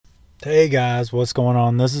Hey guys, what's going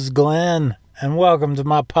on? This is Glenn, and welcome to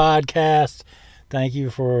my podcast. Thank you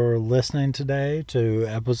for listening today to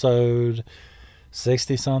episode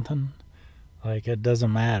 60 something. Like, it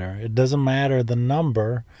doesn't matter. It doesn't matter the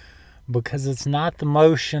number, because it's not the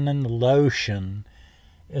motion and the lotion.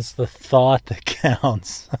 It's the thought that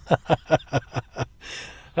counts.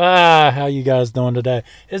 How you guys doing today?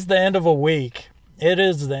 It's the end of a week. It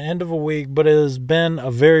is the end of a week, but it has been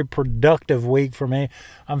a very productive week for me.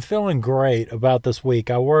 I'm feeling great about this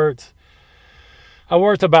week. I worked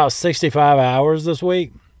about 65 hours this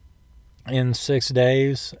week in 6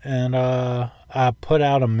 days, and I put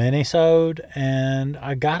out a mini-sode, and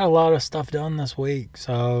I got a lot of stuff done this week.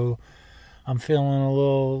 So I'm feeling a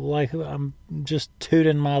little like I'm just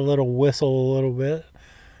tooting my little whistle a little bit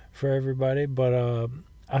for everybody, but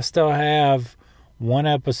I still have one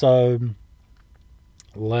episode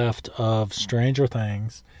left of Stranger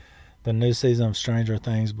Things, the new season of Stranger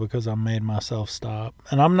Things, because I made myself stop.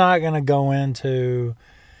 And I'm not going to go into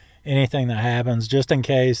anything that happens, just in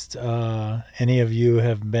case any of you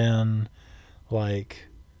have been like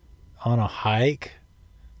on a hike,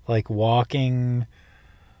 like walking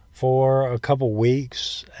for a couple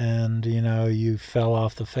weeks, and you fell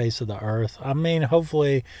off the face of the earth. I mean,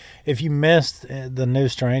 hopefully if you missed the new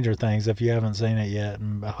Stranger Things, if you haven't seen it yet,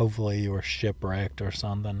 and hopefully you were shipwrecked or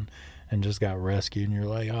something and just got rescued, and you're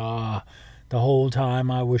like, the whole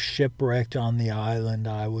time I was shipwrecked on the island,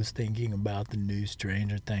 I was thinking about the new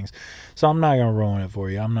Stranger Things. So I'm not going to ruin it for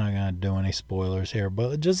you. I'm not going to do any spoilers here,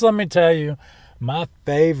 but just let me tell you, my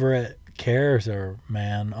favorite character,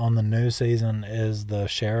 man, on the new season is the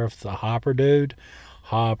sheriff, the Hopper dude.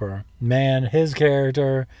 Hopper, man, his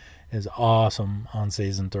character is awesome on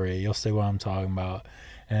season 3. You'll see what I'm talking about.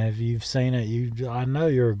 And if you've seen it, I know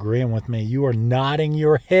you're agreeing with me. You are nodding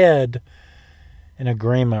your head in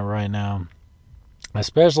agreement right now,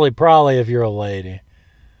 especially probably if you're a lady,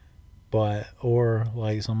 or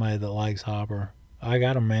like somebody that likes Hopper. I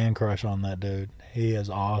got a man crush on that dude. He is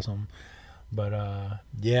awesome. But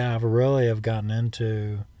yeah, I really have gotten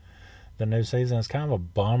into the new season. It's kind of a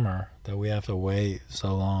bummer that we have to wait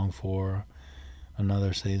so long for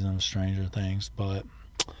another season of Stranger Things. But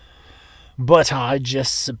I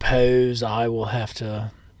just suppose I will have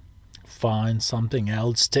to find something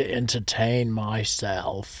else to entertain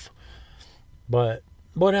myself. But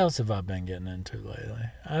what else have I been getting into lately?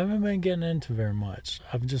 I haven't been getting into very much.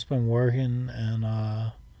 I've just been working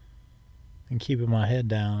and keeping my head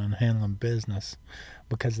down and handling business,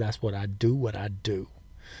 because that's what I do.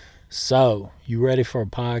 So, you ready for a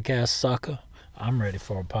podcast, sucker? I'm ready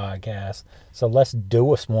for a podcast. So let's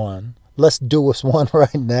do us one. Let's do us one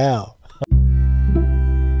right now.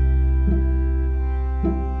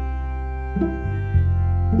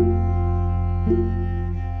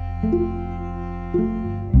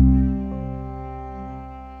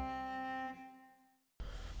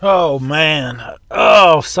 Oh, man.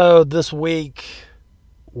 So this week,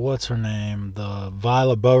 what's her name? The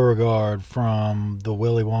Violet Beauregard from the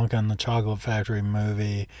Willy Wonka and the Chocolate Factory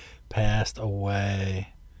movie passed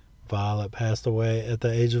away. Violet passed away at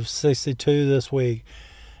the age of 62 this week.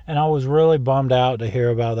 And I was really bummed out to hear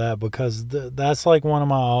about that, because that's like one of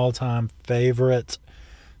my all-time favorite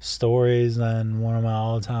stories and one of my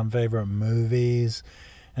all-time favorite movies.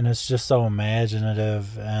 And it's just so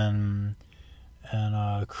imaginative and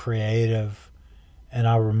creative. And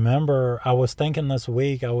I remember I was thinking this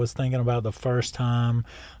week, I was thinking about the first time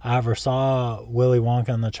I ever saw Willy Wonka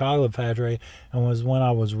and the Chocolate Factory, and was when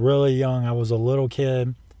I was really young. I was a little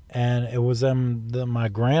kid, and it was in my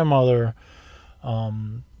grandmother.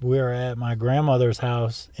 We were at my grandmother's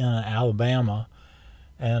house in Alabama,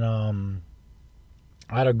 and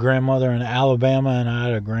I had a grandmother in Alabama, and I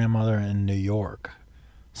had a grandmother in New York.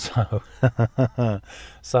 So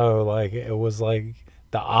like, it was like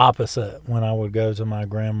the opposite when I would go to my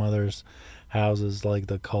grandmother's houses, like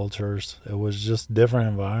the cultures. It was just different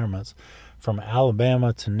environments from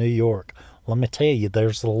Alabama to New York. Let me tell you,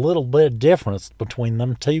 there's a little bit of difference between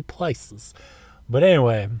them two places. But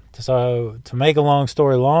anyway, so to make a long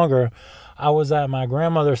story longer, I was at my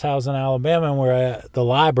grandmother's house in Alabama, and we're at the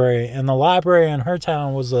library. And the library in her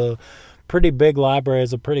town was a pretty big library.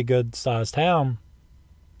 It's a pretty good sized town.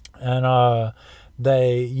 And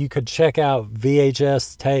you could check out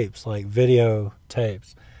VHS tapes, like video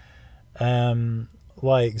tapes.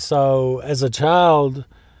 So as a child,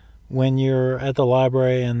 when you're at the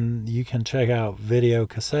library and you can check out video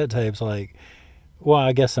cassette tapes, I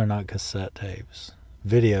guess they're not cassette tapes,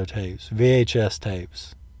 video tapes, VHS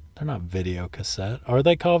tapes. They're not video cassette. Are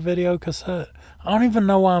they called video cassette? I don't even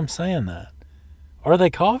know why I'm saying that. Are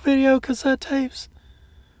they called video cassette tapes?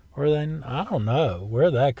 Or then, I don't know.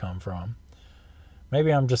 Where'd that come from?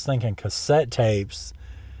 Maybe I'm just thinking cassette tapes.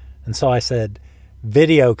 And so I said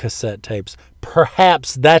video cassette tapes.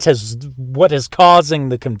 Perhaps that is what is causing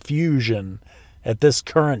the confusion at this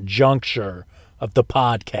current juncture of the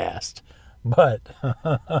podcast. But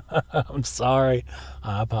I'm sorry.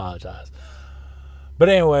 I apologize. But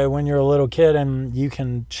anyway, when you're a little kid and you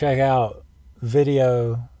can check out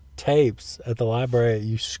video tapes at the library,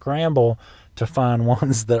 you scramble to find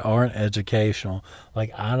ones that aren't educational.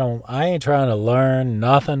 Like I ain't trying to learn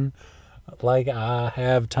nothing. Like I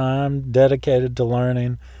have time dedicated to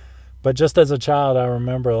learning. But just as a child, I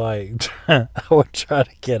remember like I would try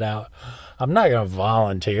to get out. I'm not going to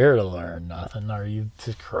volunteer to learn nothing. Are you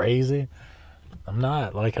crazy? I'm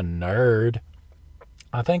not like a nerd.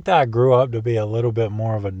 I think that I grew up to be a little bit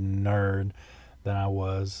more of a nerd than I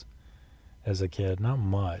was as a kid. Not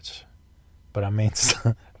much. But I mean,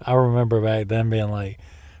 I remember back then being like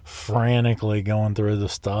frantically going through the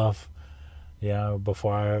stuff,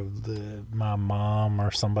 before my mom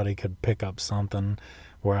or somebody could pick up something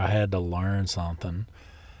where I had to learn something.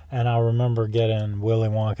 And I remember getting Willy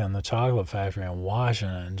Wonka and the Chocolate Factory and watching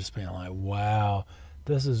it and just being like, wow,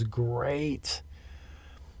 this is great.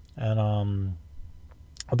 And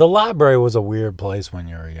the library was a weird place when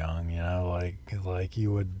you were young, like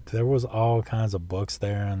you would, there was all kinds of books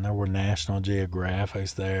there, and there were National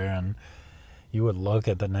Geographics there, and you would look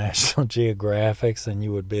at the National Geographics and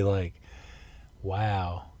you would be like,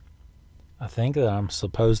 wow, I think that I'm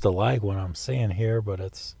supposed to like what I'm seeing here, but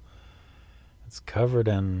it's covered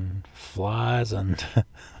in flies and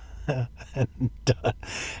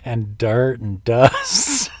and dirt and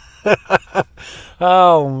dust.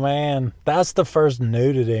 Oh man, that's the first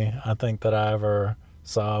nudity I think that I ever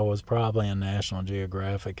saw was probably in National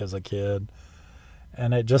Geographic as a kid,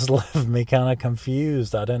 and it just left me kind of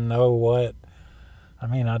confused. I didn't know what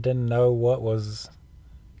was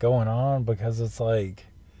going on, because it's like,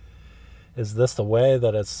 is this the way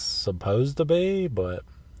that it's supposed to be? But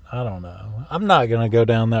I don't know. I'm not going to go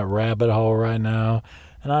down that rabbit hole right now.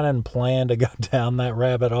 And I didn't plan to go down that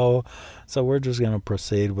rabbit hole. So we're just going to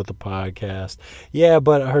proceed with the podcast. Yeah,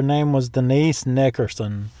 but her name was Denise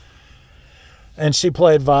Nickerson. And she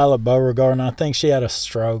played Violet Beauregard. And I think she had a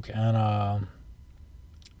stroke and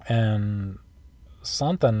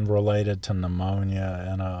something related to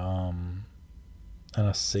pneumonia and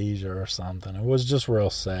a seizure or something. It was just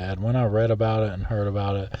real sad. When I read about it and heard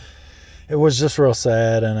about it, it was just real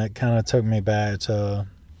sad, and it kind of took me back to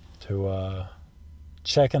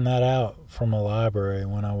checking that out from a library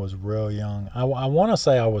when I was real young. I want to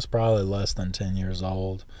say I was probably less than 10 years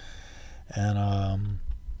old. And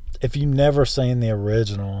if you've never seen the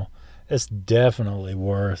original, it's definitely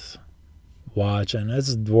worth watching.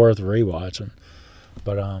 It's worth rewatching.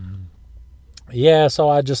 But yeah, so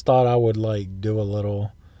I just thought I would like do a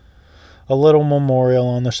little memorial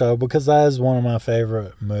on the show, because that is one of my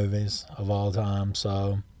favorite movies of all time.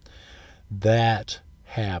 So that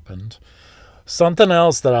happened. Something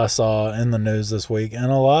else that I saw in the news this week, and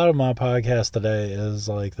a lot of my podcast today is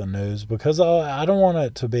like the news, because I don't want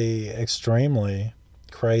it to be extremely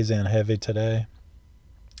crazy and heavy today,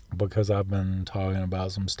 because I've been talking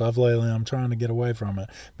about some stuff lately. I'm trying to get away from it.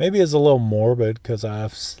 Maybe it's a little morbid, because I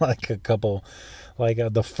have like a couple, like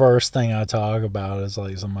the first thing I talk about is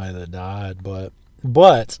like somebody that died.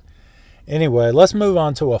 But anyway, let's move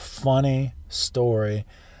on to a funny story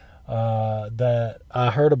that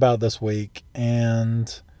I heard about this week.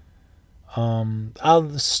 And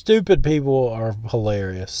stupid people are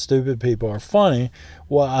hilarious. Stupid people are funny.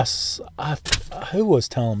 Well, who was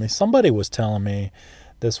telling me? Somebody was telling me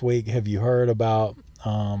this week, have you heard about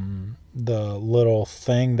the little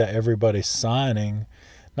thing that everybody's signing?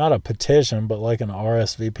 Not a petition, but like an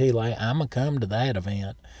RSVP, like, I'm going to come to that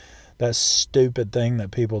event. That stupid thing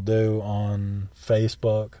that people do on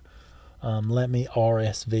Facebook. Let me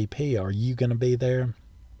RSVP. Are you going to be there?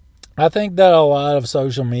 I think that a lot of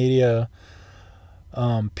social media,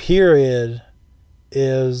 period,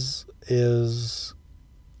 is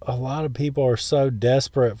a lot of people are so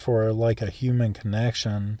desperate for like a human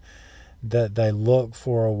connection that they look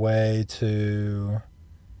for a way to,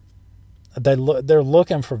 they're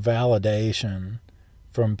looking for validation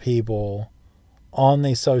from people on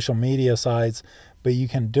these social media sites. But you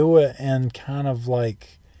can do it and kind of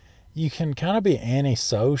like, you can kind of be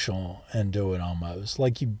antisocial and do it almost.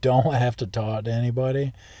 Like, you don't have to talk to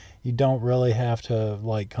anybody. You don't really have to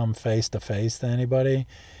like come face to face to anybody.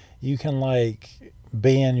 You can like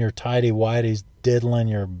be in your tighty whities diddling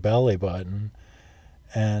your belly button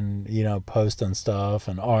and, posting stuff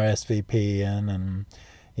and RSVPing and,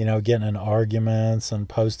 getting in arguments and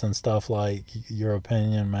posting stuff like your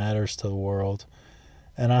opinion matters to the world.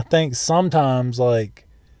 And I think sometimes, like,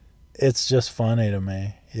 it's just funny to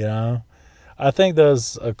me, I think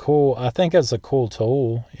it's a cool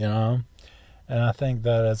tool, and I think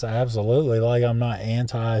that it's absolutely, like, I'm not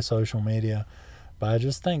anti social media, but I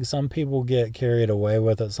just think some people get carried away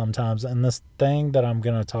with it sometimes. And this thing that I'm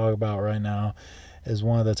going to talk about right now is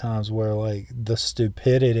one of the times where, like, the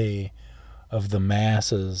stupidity of the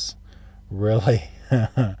masses really,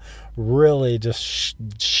 really just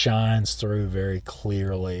shines through very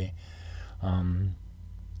clearly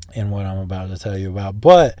in what I'm about to tell you about.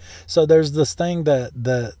 But so there's this thing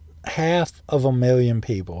that 500,000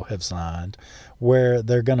 people have signed where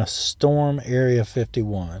they're going to storm Area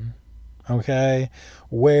 51. Okay,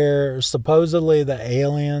 where supposedly the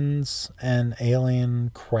aliens and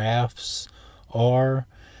alien crafts are.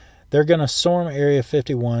 They're going to storm Area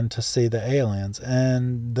 51 to see the aliens,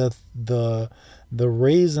 and the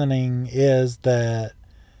reasoning is that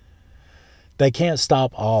they can't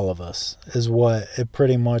stop all of us, is what it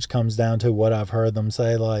pretty much comes down to. What I've heard them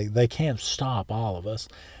say, like, they can't stop all of us.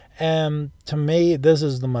 And to me, this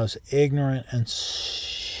is the most ignorant and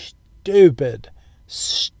stupid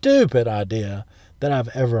idea that I've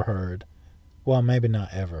ever heard. Well, maybe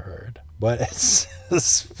not ever heard, but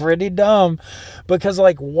it's pretty dumb. Because,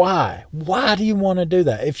 like, why? Why do you want to do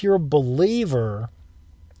that? If you're a believer,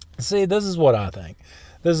 see, this is what I think.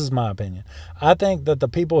 This is my opinion. I think that the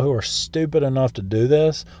people who are stupid enough to do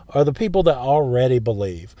this are the people that already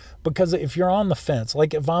believe. Because if you're on the fence,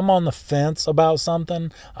 like if I'm on the fence about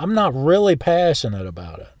something, I'm not really passionate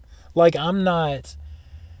about it. Like, I'm not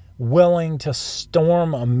willing to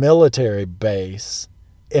storm a military base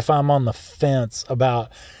if I'm on the fence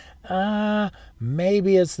about,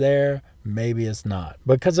 maybe it's there, maybe it's not.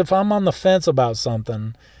 Because if I'm on the fence about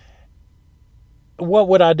something, what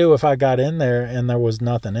would I do if I got in there and there was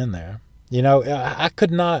nothing in there? I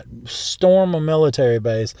could not storm a military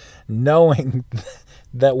base knowing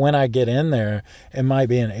that when I get in there, it might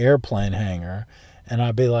be an airplane hangar. And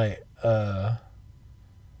I'd be like,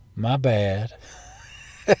 my bad.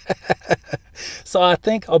 So I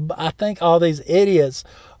think all these idiots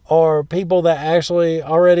are people that actually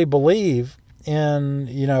already believe in,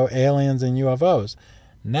 aliens and UFOs.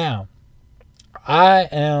 Now, I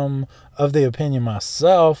am of the opinion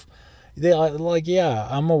myself,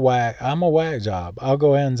 I'm a whack job. I'll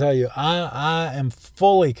go ahead and tell you, I am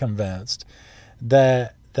fully convinced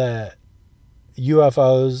that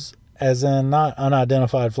UFOs, as in not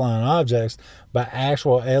unidentified flying objects, but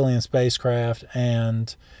actual alien spacecraft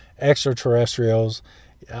and extraterrestrials,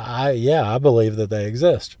 I believe that they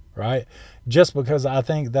exist, right? Just because I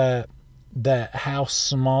think that how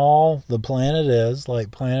small the planet is,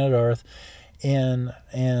 like planet Earth, in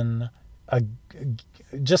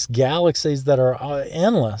just galaxies that are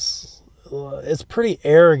endless, it's pretty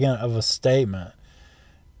arrogant of a statement.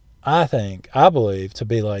 I believe to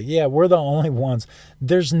be like, yeah, we're the only ones.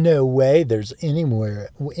 There's no way there's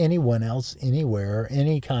anyone else anywhere, or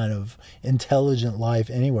any kind of intelligent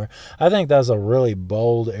life anywhere. I think that's a really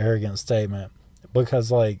bold, arrogant statement,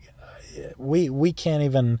 because, like, we can't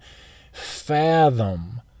even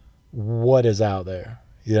fathom what is out there,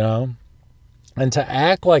 And to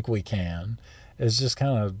act like we can is just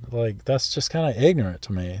kind of like, that's just kind of ignorant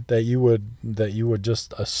to me, that you would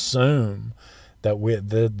just assume that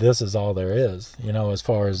this is all there is, as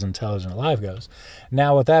far as intelligent life goes.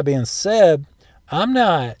 Now, with that being said, I'm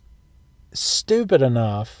not stupid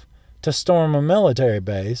enough to storm a military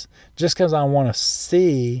base just because I want to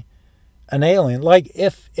see an alien. Like,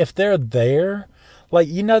 if they're there, like,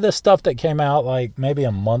 this stuff that came out like maybe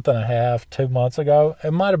a month and a half, 2 months ago, it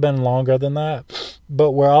might have been longer than that,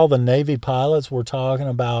 but where all the Navy pilots were talking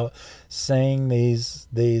about seeing these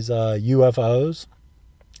UFOs,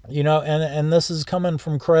 and this is coming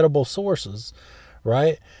from credible sources,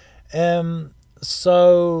 right? And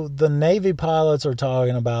so the Navy pilots are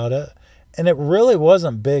talking about it, and it really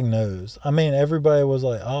wasn't big news. I mean, everybody was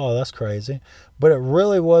like, oh, that's crazy. But it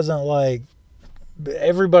really wasn't like,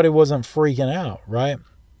 everybody wasn't freaking out, right?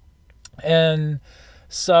 And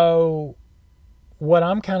so what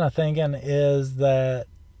I'm kind of thinking is that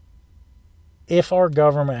if our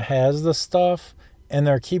government has this stuff and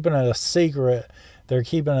they're keeping it a secret, they're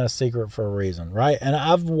keeping it a secret for a reason, right? And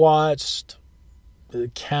I've watched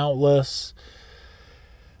countless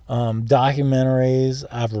documentaries.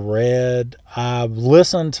 I've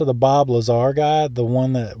listened to the Bob Lazar guy, the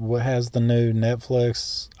one that has the new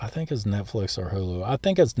Netflix. I think it's Netflix or Hulu. I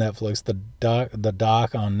think it's Netflix. The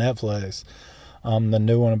doc on Netflix, the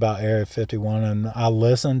new one about Area 51. And I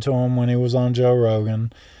listened to him when he was on Joe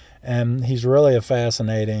Rogan, And he's really a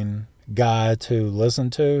fascinating guy to listen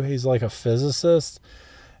to. He's like a physicist,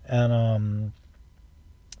 and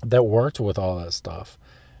that worked with all that stuff.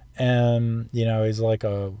 And, he's like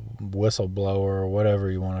a whistleblower or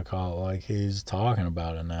whatever you want to call it. Like, he's talking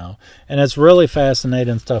about it now. And it's really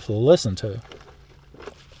fascinating stuff to listen to.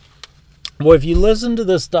 Well, if you listen to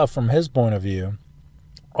this stuff from his point of view,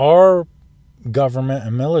 our government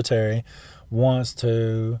and military wants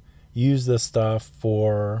to use this stuff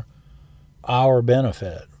for our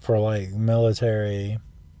benefit, for like military,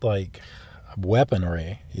 like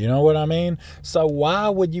weaponry. You know what I mean? So why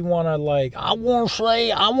would you want to I want to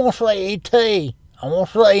say ET. I want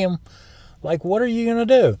to see him. Like, what are you going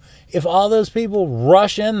to do? If all those people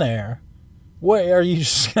rush in there, what are you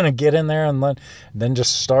just going to get in there and then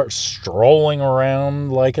just start strolling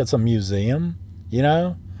around like it's a museum?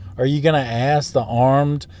 Are you going to ask the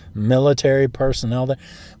armed military personnel there,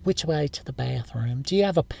 which way to the bathroom? Do you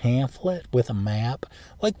have a pamphlet with a map?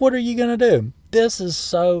 Like, what are you going to do? This is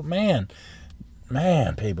so, man,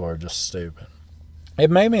 people are just stupid.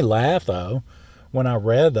 It made me laugh, though, when I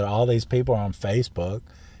read that all these people are on Facebook.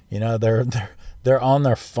 They're on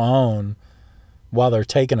their phone while they're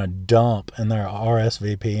taking a dump in their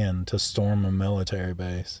RSVPing to storm a military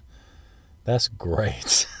base. That's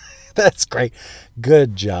great. That's great.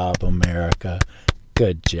 Good job, America.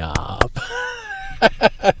 Good job.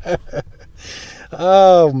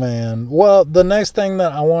 Oh, man. Well, the next thing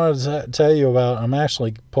that I wanted to tell you about, I'm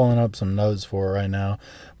actually pulling up some notes for it right now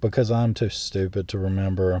because I'm too stupid to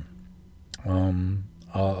remember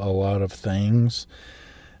a lot of things.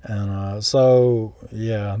 And so,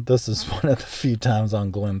 yeah, this is one of the few times on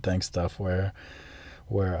Glenn Think Stuff where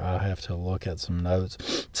I have to look at some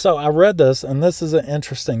notes. So I read this, and this is an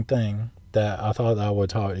interesting thing that I thought I would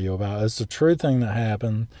talk to you about. It's a true thing that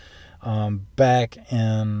happened back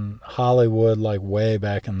in Hollywood, like way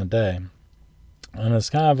back in the day. And it's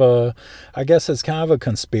kind of a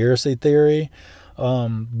conspiracy theory.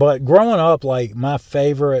 But growing up, like, my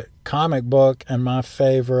favorite comic book and my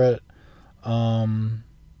favorite,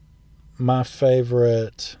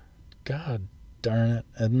 God darn it,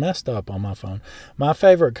 it messed up on my phone. My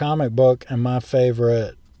favorite comic book and my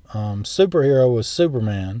favorite superhero was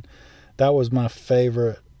Superman. That was my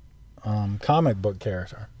favorite comic book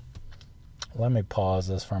character. Let me pause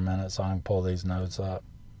this for a minute so I can pull these notes up.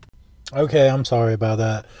 Okay, I'm sorry about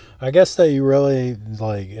that. I guess that you really,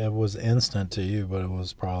 it was instant to you, but it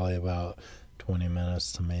was probably about 20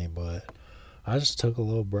 minutes to me. But I just took a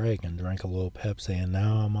little break and drank a little Pepsi, and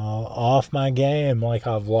now I'm all off my game. Like,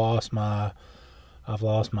 I've lost my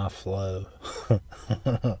flow.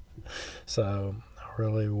 So I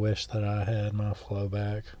really wish that I had my flow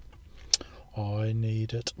back. I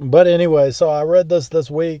need it. But anyway, so I read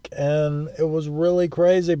this week, and it was really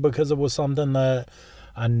crazy because it was something that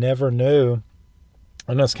I never knew.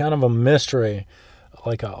 And it's kind of a mystery,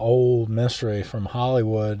 like an old mystery from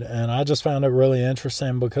Hollywood. And I just found it really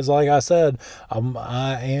interesting because, like I said,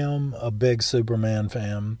 I am a big Superman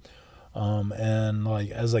fan. And like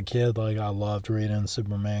as a kid, like I loved reading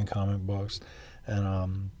Superman comic books.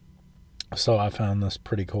 And so I found this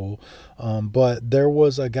pretty cool. But there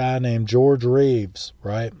was a guy named George Reeves,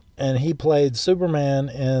 right? And he played Superman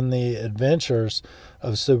in the Adventures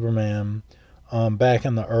of Superman back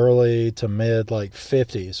in the early to mid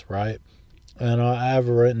 50s, right? And I have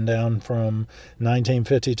written down from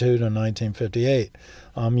 1952 to 1958.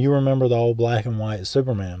 You remember the old black and white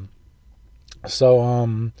Superman.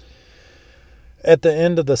 So at the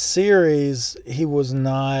end of the series, he was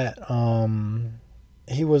not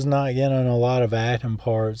getting a lot of acting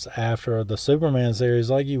parts after the Superman series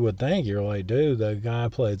like you would think. You're like, dude, the guy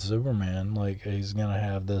played Superman. Like, he's going to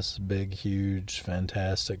have this big, huge,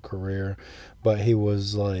 fantastic career. But he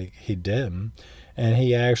didn't. And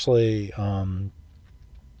he actually,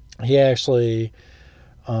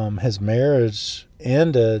 his marriage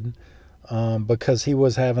ended because he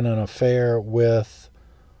was having an affair with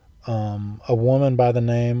a woman by the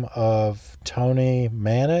name of Toni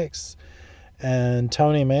Mannix. And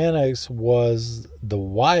Toni Mannix was the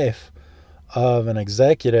wife of an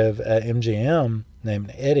executive at MGM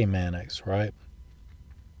named Eddie Mannix, right?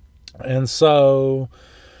 And so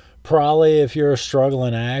probably if you're a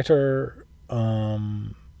struggling actor,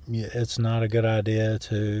 it's not a good idea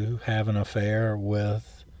to have an affair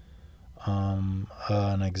with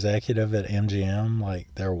an executive at MGM,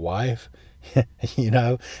 like their wife.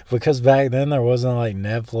 Because back then there wasn't like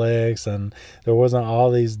Netflix and there wasn't all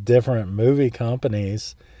these different movie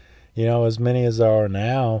companies, as many as there are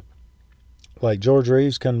now. Like George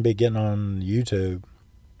Reeves couldn't be getting on YouTube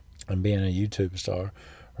and being a YouTube star,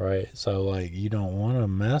 right? So, like, you don't want to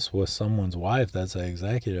mess with someone's wife that's an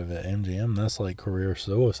executive at MGM. That's like career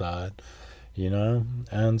suicide, you know?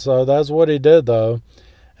 And so that's what he did, though.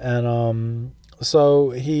 And so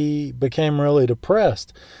he became really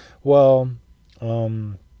depressed. Well,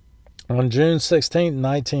 on June 16th,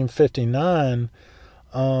 1959,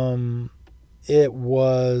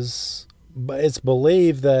 it's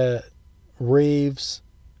believed that Reeves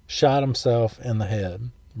shot himself in the head,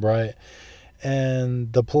 right?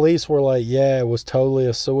 And the police were like, yeah, it was totally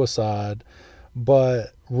a suicide.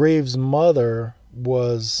 But Reeves' mother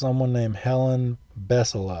was someone named Helen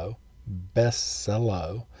Beselow.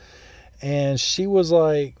 And she was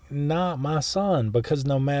like, not my son, because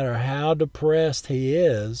no matter how depressed he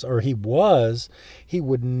is, or he was, he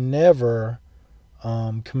would never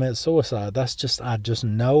commit suicide. I just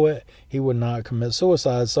know it. He would not commit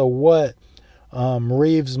suicide. So what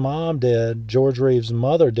Reeves' mom did, George Reeves'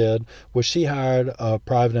 mother did, was she hired a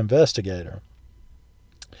private investigator.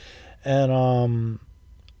 And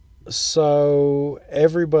so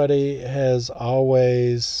everybody has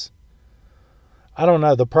always, I don't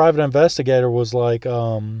know, the private investigator was like,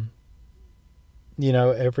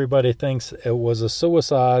 everybody thinks it was a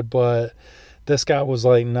suicide, but this guy was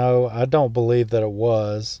like, no, I don't believe that it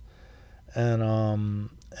was.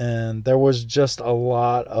 And there was just a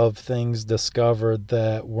lot of things discovered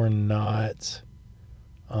that were not,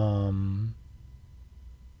 that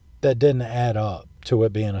didn't add up to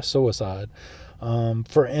it being a suicide.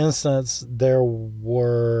 For instance, there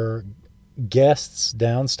were guests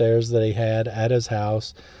downstairs that he had at his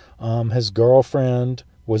house. His girlfriend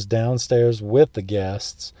was downstairs with the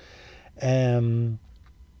guests, and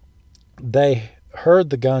they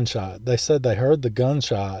heard the gunshot. They said they heard the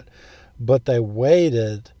gunshot, but they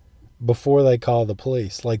waited before they called the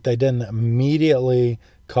police. Like, they didn't immediately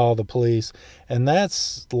call the police, and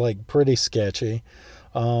that's like pretty sketchy.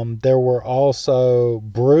 There were also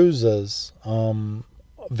bruises,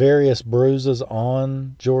 various bruises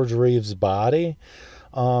on George Reeves' body.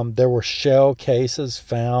 There were shell cases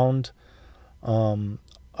found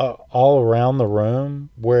all around the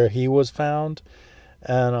room where he was found.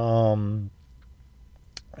 And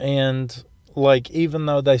like, even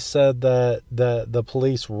though they said that the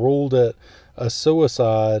police ruled it a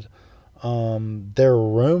suicide, there were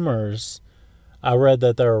rumors. I read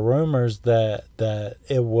that there are rumors that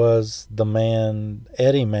it was the man,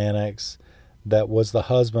 Eddie Mannix, that was the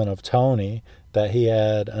husband of Tony, that he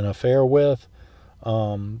had an affair with,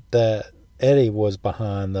 that Eddie was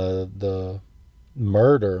behind the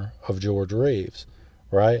murder of George Reeves,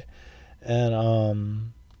 right? And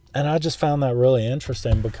I just found that really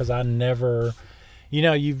interesting, because I never,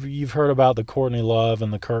 you've heard about the Courtney Love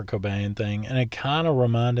and the Kurt Cobain thing, and it kind of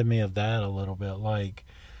reminded me of that a little bit. Like,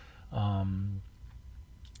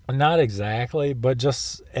 not exactly, but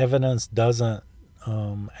just evidence doesn't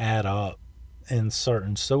add up in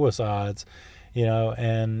certain suicides,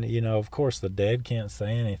 and of course the dead can't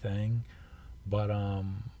say anything, but I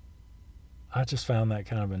just found that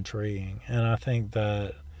kind of intriguing. And I think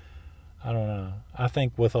that, I don't know, I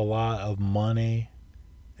think with a lot of money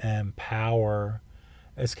and power,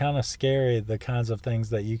 it's kind of scary the kinds of things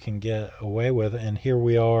that you can get away with. And here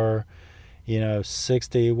we are,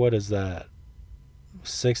 60, what is that,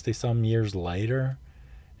 60 some years later,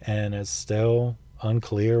 and it's still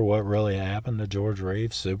unclear what really happened to George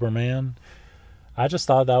Reeves, Superman. I just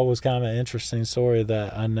thought that was kind of an interesting story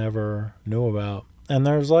that I never knew about. And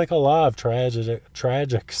there's like a lot of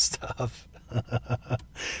tragic stuff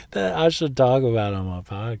that I should talk about on my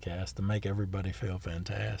podcast to make everybody feel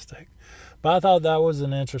fantastic. But I thought that was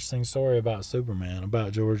an interesting story about Superman,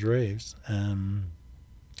 about George Reeves. And,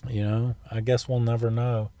 I guess we'll never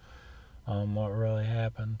know what really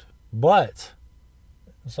happened. But,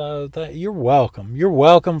 so you're welcome. You're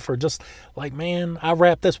welcome for just, like, man, I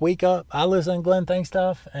wrapped this week up. I listened to Glenn Think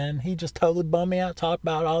stuff, and he just totally bummed me out, talked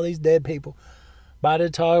about all these dead people. But I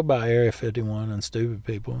did talk about Area 51 and stupid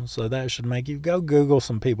people, so that should make you go Google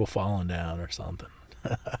some people falling down or something.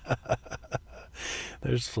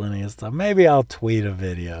 There's plenty of stuff. Maybe I'll tweet a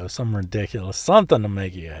video, some ridiculous, something to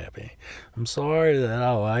make you happy. I'm sorry that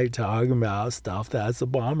I like talking about stuff that's a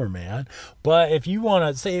bummer, man. But if you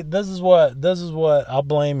want to see, this is what I'll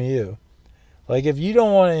blame you. Like, if you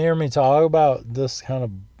don't want to hear me talk about this kind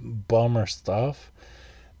of bummer stuff,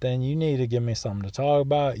 then you need to give me something to talk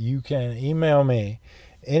about. You can email me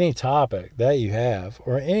any topic that you have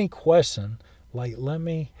or any question. Like, let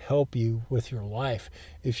me help you with your life.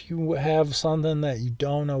 If you have something that you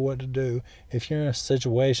don't know what to do, if you're in a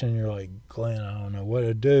situation you're like, Glenn, I don't know what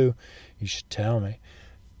to do, you should tell me.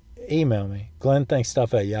 Email me,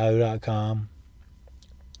 GlennThinksStuff@yahoo.com.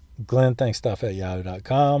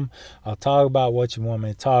 glennthinkstuff@yahoo.com. I'll talk about what you want me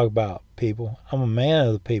to talk about, people. I'm a man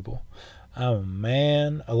of the people. I'm a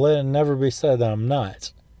man. Let it never be said that I'm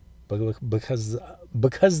not, because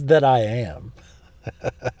that I am.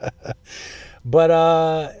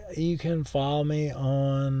 But you can follow me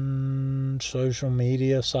on social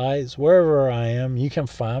media sites, wherever I am. You can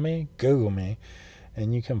find me. Google me,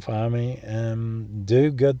 and you can find me. And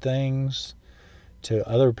do good things to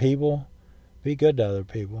other people. Be good to other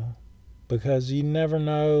people, because you never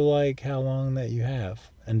know like how long that you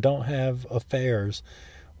have. And don't have affairs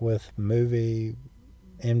with movie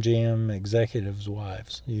MGM executives'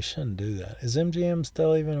 wives. You shouldn't do that. Is MGM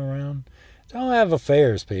still even around? Don't have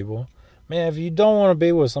affairs, people. Man, if you don't want to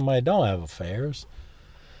be with somebody, don't have affairs.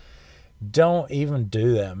 Don't even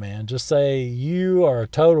do that, man. Just say you are a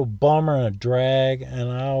total bummer and a drag,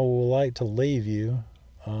 and I would like to leave you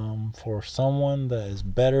for someone that is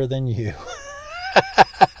better than you.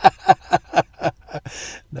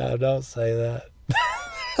 No, don't say that.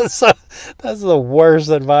 That's the worst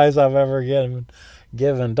advice I've ever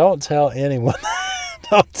given. Don't tell anyone.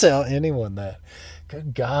 Don't tell anyone that.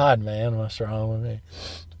 Good God, man, what's wrong with me?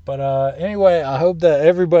 But anyway, I hope that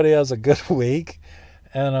everybody has a good week.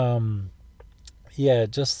 And yeah,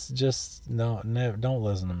 just no, don't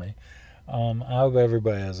listen to me. I hope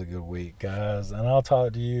everybody has a good week, guys. And I'll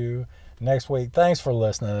talk to you next week. Thanks for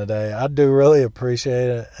listening today. I do really appreciate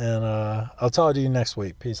it. And I'll talk to you next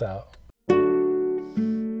week. Peace out.